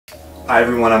Hi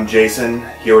everyone, I'm Jason,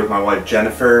 here with my wife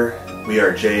Jennifer. We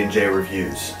are J&J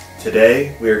Reviews.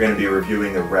 Today we are going to be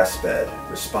reviewing the ReST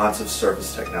bed, responsive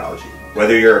surface technology.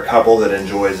 Whether you're a couple that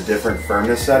enjoys different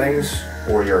firmness settings,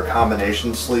 or you're a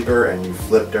combination sleeper and you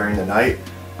flip during the night,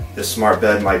 this smart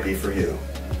bed might be for you.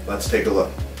 Let's take a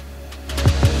look.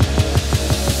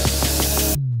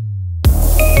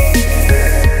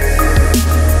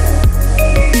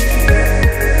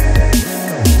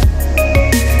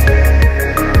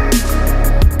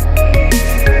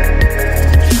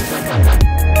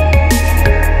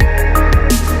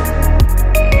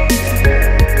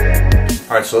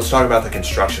 Alright, so let's talk about the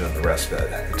construction of the ReST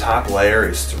bed. The top layer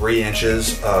is 3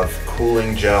 inches of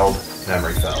cooling gelled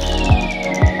memory foam.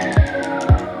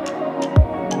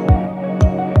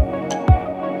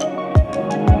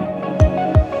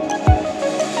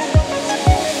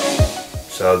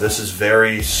 So this is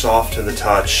very soft to the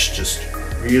touch, just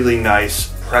really nice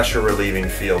pressure relieving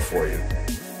feel for you.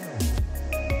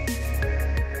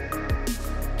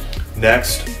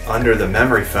 Next, under the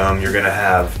memory foam, you're going to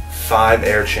have 5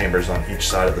 air chambers on each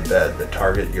side of the bed that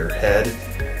target your head,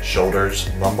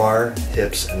 shoulders, lumbar,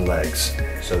 hips, and legs.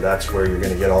 So that's where you're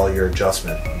going to get all your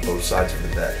adjustment on both sides of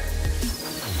the bed.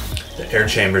 The air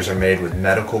chambers are made with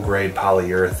medical grade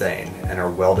polyurethane and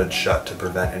are welded shut to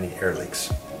prevent any air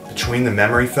leaks. Between the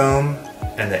memory foam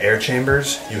and the air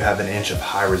chambers, you have 1 inch of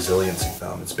high resiliency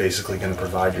foam. It's basically going to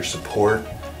provide your support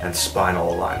and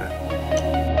spinal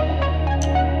alignment.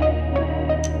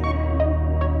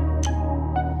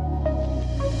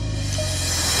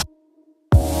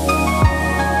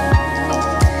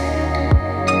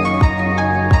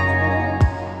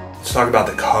 Let's talk about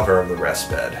the cover of the ReST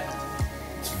bed.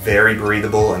 It's very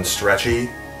breathable and stretchy,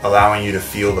 allowing you to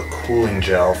feel the cooling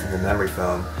gel from the memory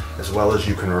foam, as well as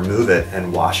you can remove it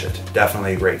and wash it.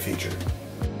 Definitely a great feature.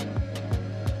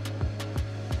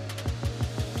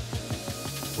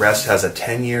 ReST has a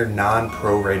 10-year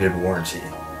non-prorated warranty,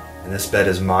 and this bed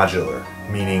is modular,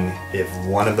 meaning if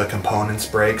one of the components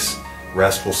breaks,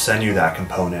 ReST will send you that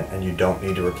component and you don't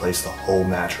need to replace the whole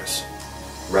mattress.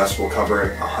 ReST will cover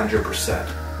it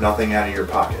 100%. Nothing out of your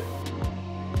pocket.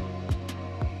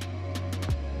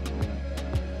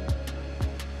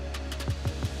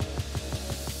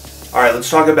 Alright,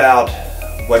 let's talk about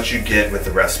what you get with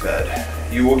the ReST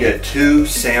bed. You will get 2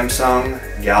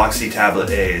 Samsung Galaxy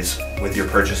Tablet A's with your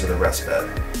purchase of the ReST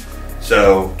bed.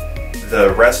 So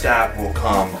the ReST app will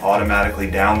come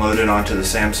automatically downloaded onto the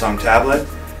Samsung tablet,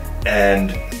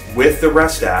 and with the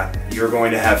ReST app you're going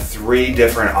to have 3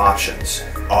 different options: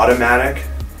 automatic,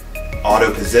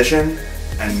 auto position,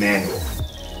 and manual.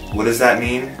 What does that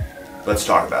mean? Let's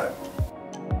talk about it.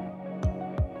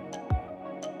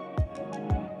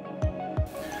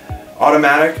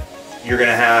 Automatic, you're going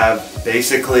to have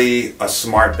basically a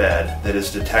smart bed that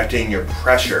is detecting your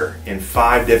pressure in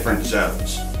 5 different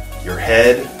zones: your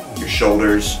head, your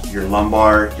shoulders, your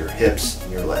lumbar, your hips,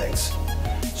 and your legs.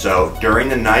 So during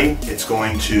the night, it's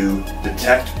going to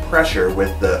detect pressure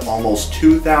with the almost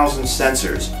 2,000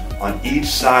 sensors on each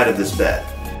side of this bed.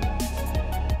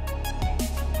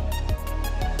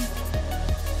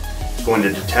 It's going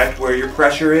to detect where your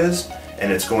pressure is,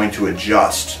 and it's going to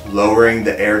adjust, lowering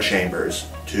the air chambers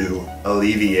to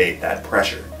alleviate that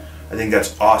pressure. I think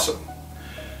that's awesome.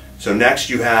 So next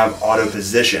you have auto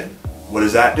position. What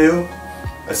does that do?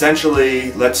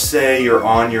 Essentially, let's say you're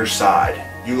on your side.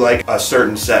 You like a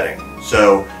certain setting.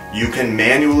 So you can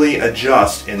manually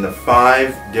adjust in the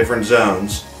 5 different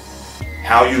zones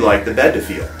how you like the bed to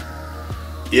feel.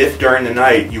 If during the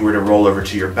night you were to roll over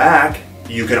to your back,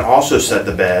 you can also set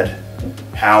the bed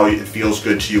how it feels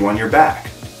good to you on your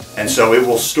back. And so it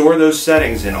will store those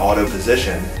settings in auto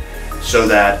position so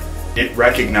that it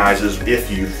recognizes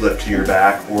if you flip to your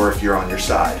back or if you're on your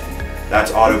side.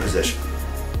 That's auto position.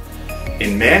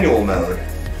 In manual mode,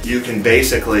 you can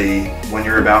basically, when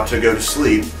you're about to go to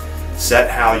sleep,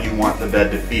 set how you want the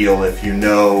bed to feel. If you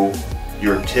know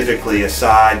you're typically a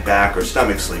side, back, or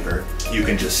stomach sleeper, you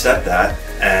can just set that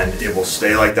and it will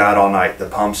stay like that all night. The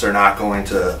pumps are not going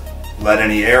to let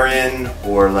any air in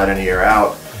or let any air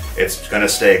out. It's going to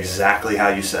stay exactly how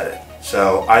you set it.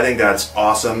 So I think that's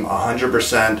awesome.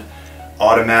 100%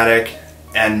 automatic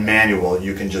and manual.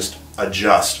 You can just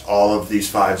adjust all of these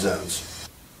 5 zones.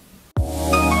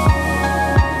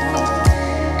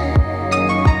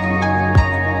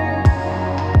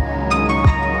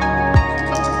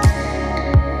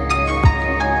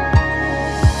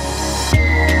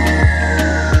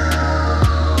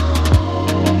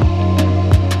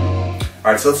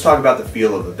 Alright, so let's talk about the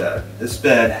feel of the bed. This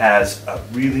bed has a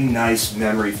really nice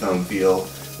memory foam feel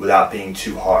without being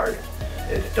too hard.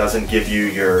 It doesn't give you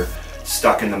your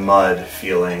stuck in the mud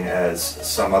feeling as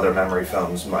some other memory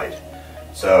foams might.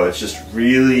 So it's just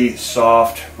really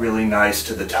soft, really nice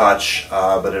to the touch,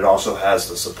 but it also has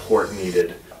the support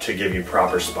needed to give you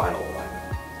proper spinal alignment.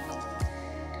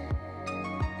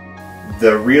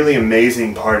 The really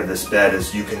amazing part of this bed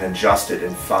is you can adjust it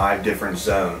in 5 different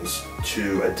zones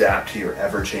to adapt to your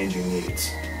ever-changing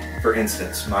needs. For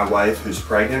instance, my wife, who's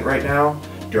pregnant right now,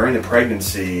 during the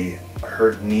pregnancy,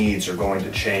 her needs are going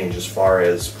to change as far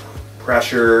as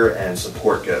pressure and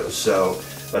support goes. So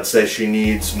let's say she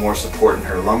needs more support in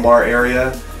her lumbar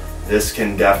area, this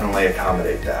can definitely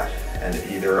accommodate that. And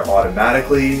either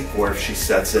automatically, or if she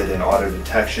sets it in auto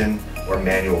detection or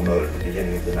manual mode at the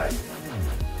beginning of the night.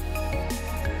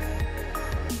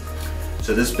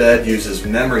 So this bed uses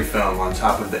memory foam on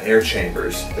top of the air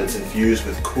chambers that's infused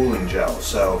with cooling gel.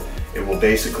 So it will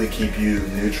basically keep you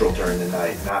neutral during the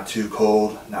night. Not too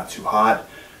cold, not too hot,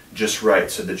 just right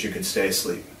so that you can stay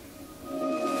asleep.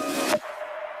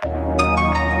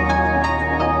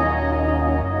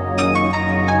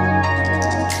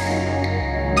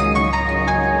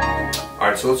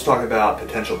 Alright, so let's talk about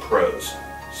potential pros.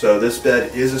 So this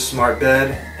bed is a smart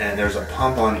bed, and there's a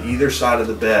pump on either side of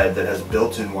the bed that has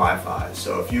built-in Wi-Fi.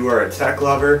 So if you are a tech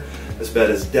lover, this bed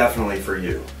is definitely for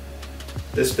you.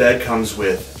 This bed comes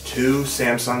with 2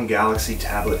 Samsung Galaxy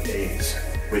Tablet A's,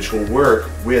 which will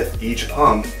work with each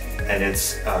pump and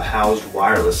its housed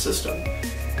wireless system.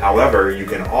 However, you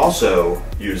can also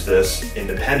use this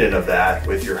independent of that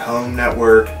with your home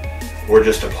network or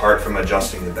just apart from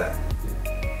adjusting the bed.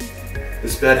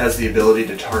 This bed has the ability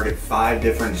to target 5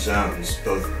 different zones,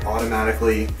 both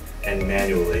automatically and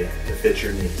manually, to fit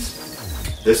your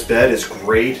needs. This bed is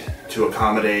great to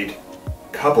accommodate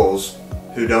couples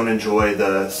who don't enjoy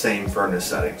the same firmness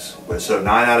settings. So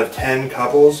 9 out of 10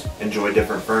 couples enjoy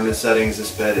different firmness settings.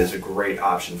 This bed is a great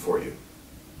option for you.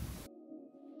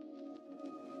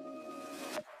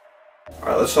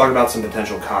 Alright, let's talk about some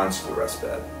potential cons to the ReST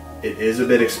bed. It is a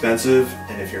bit expensive,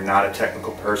 and if you're not a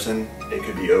technical person, it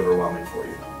could be overwhelming for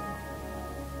you.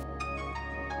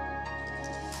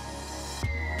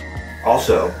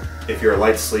 Also, if you're a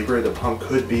light sleeper, the pump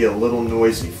could be a little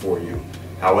noisy for you.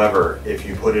 However, if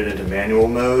you put it into manual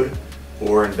mode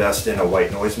or invest in a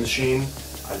white noise machine,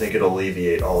 I think it'll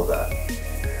alleviate all of that.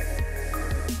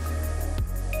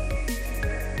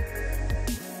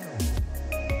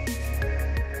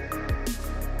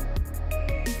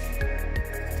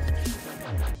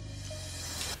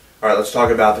 Alright, let's talk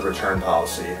about the return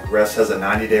policy. ReST has a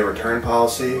 90-day return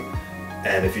policy,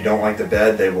 and if you don't like the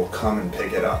bed, they will come and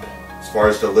pick it up. As far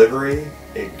as delivery,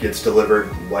 it gets delivered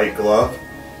white glove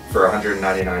for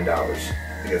 $199. I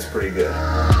think it's pretty good.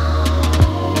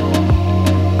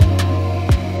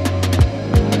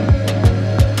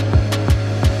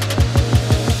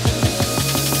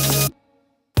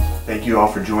 Thank you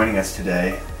all for joining us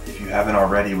today. If you haven't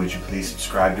already, would you please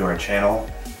subscribe to our channel?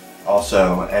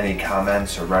 Also, any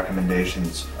comments or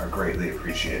recommendations are greatly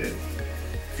appreciated.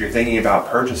 If you're thinking about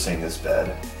purchasing this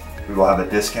bed, we will have a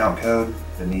discount code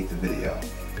beneath the video.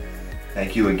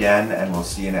 Thank you again, and we'll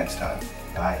see you next time.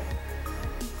 Bye.